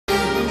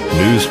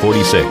News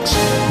 46.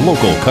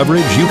 Local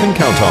coverage you can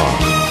count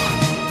on.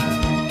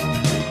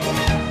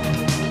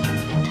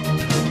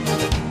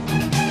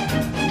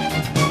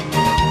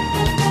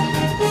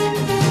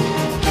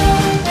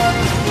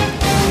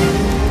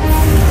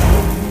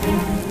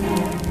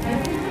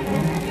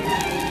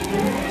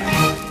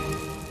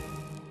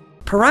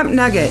 Pahrump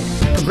Nugget,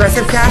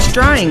 Progressive Cash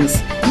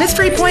Drawings,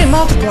 Mystery Point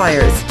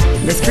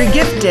Multipliers, Mystery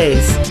Gift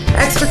Days,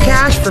 Extra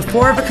Cash for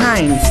 4 of a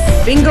kinds,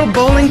 Bingo,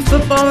 Bowling,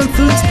 Football, and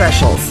Food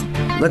Specials.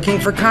 Looking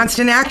for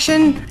constant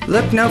action?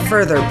 Look no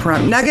further.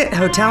 Pahrump Nugget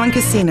Hotel and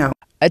Casino.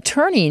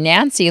 Attorney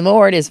Nancy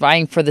Lord is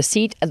vying for the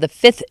seat of the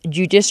 5th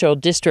Judicial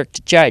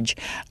District Judge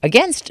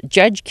against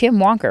Judge Kim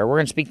Walker. We're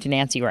going to speak to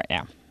Nancy right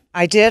now.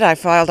 I did. I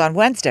filed on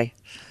Wednesday,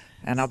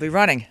 and I'll be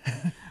running.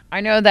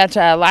 I know that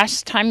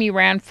last time you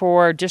ran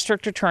for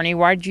district attorney,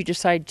 why did you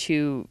decide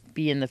to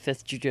be in the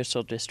 5th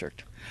Judicial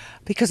District?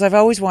 Because I've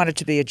always wanted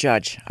to be a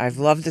judge. I've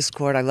loved this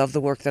court. I love the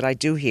work that I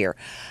do here.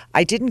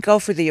 I didn't go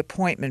for the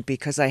appointment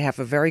because I have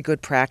a very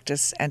good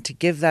practice, and to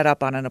give that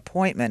up on an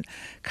appointment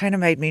kind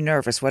of made me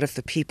nervous. What if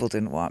the people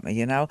didn't want me,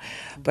 you know?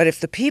 But if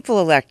the people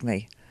elect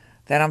me,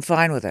 then I'm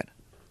fine with it.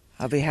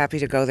 I'll be happy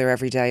to go there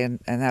every day, and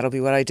that'll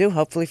be what I do,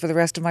 hopefully, for the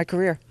rest of my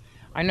career.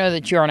 I know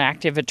that you're an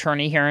active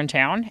attorney here in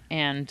town,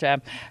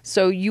 and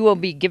so you will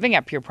be giving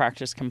up your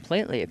practice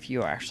completely if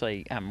you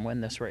actually win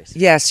this race.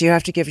 Yes, you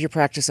have to give your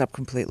practice up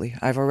completely.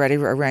 I've already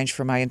arranged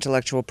for my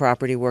intellectual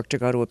property work to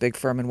go to a big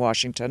firm in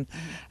Washington,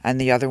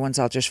 and the other ones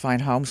I'll just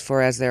find homes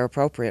for as they're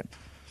appropriate.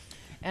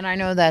 And I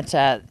know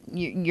that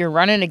you're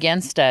running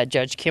against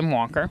Judge Kim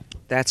Walker.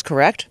 That's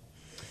correct.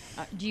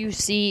 Do you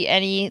see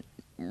any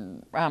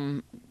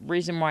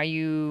reason why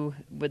you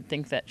would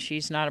think that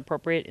she's not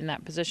appropriate in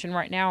that position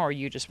right now, or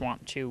you just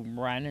want to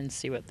run and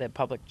see what the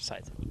public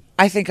decides?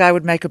 I think I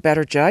would make a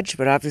better judge,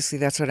 but obviously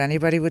that's what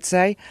anybody would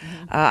say.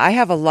 I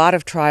have a lot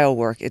of trial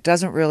work. It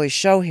doesn't really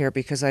show here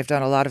because I've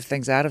done a lot of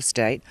things out of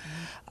state,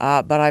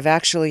 but I've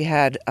actually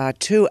had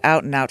 2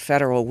 out-and-out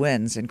federal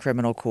wins in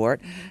criminal court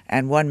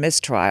and 1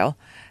 mistrial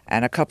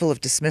and a couple of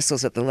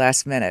dismissals at the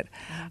last minute.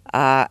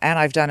 And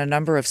I've done a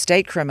number of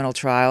state criminal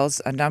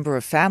trials, a number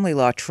of family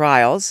law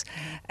trials,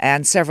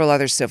 and several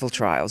other civil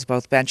trials,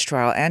 both bench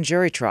trial and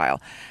jury trial.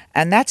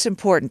 And that's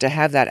important to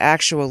have that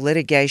actual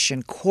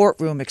litigation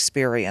courtroom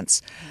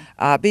experience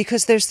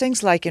because there's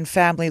things like in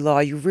family law,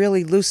 you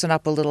really loosen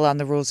up a little on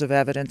the rules of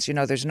evidence. You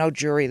know, there's no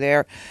jury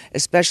there,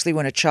 especially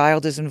when a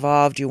child is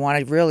involved. You want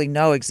to really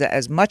know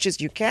as much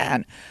as you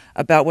can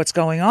about what's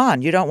going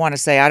on. You don't want to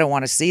say, I don't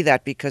want to see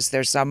that because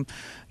there's some,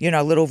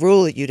 little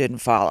rule that you didn't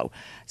follow.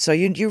 So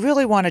you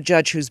really want a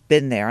judge who's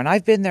been there. And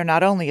I've been there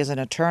not only as an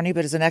attorney,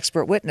 but as an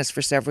expert witness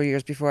for several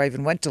years before I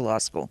even went to law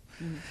school.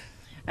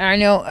 And I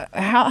know,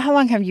 how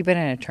long have you been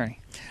an attorney?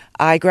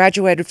 I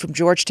graduated from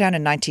Georgetown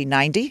in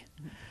 1990,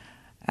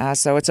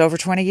 so it's over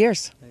 20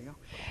 years. There you go.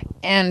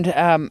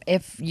 And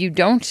if you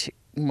don't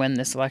win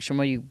this election,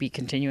 will you be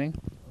continuing?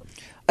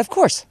 Of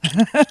course.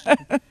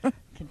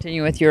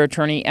 Continue with your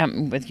attorney,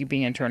 with you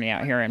being an attorney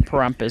out here in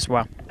Pahrump as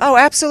well. Oh,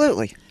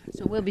 absolutely.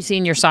 So we'll be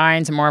seeing your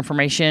signs and more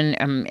information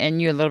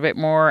and you a little bit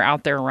more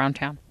out there around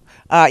town?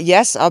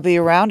 Yes, I'll be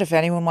around. If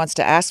anyone wants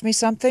to ask me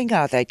something,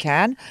 they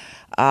can.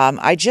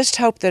 I just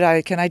hope that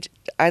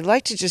I'd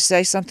like to just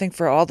say something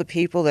for all the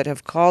people that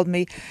have called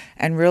me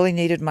and really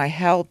needed my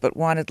help but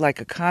wanted like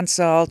a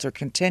consult or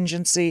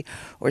contingency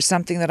or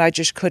something that I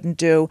just couldn't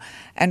do.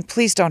 And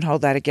please don't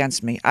hold that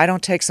against me. I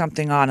don't take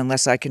something on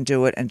unless I can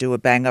do it and do a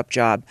bang-up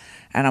job.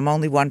 And I'm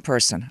only one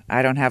person.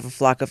 I don't have a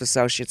flock of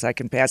associates I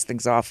can pass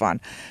things off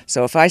on.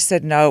 So if I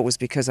said no, it was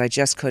because I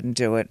just couldn't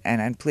do it.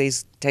 And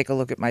please take a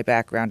look at my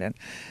background and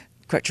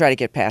try to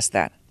get past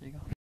that.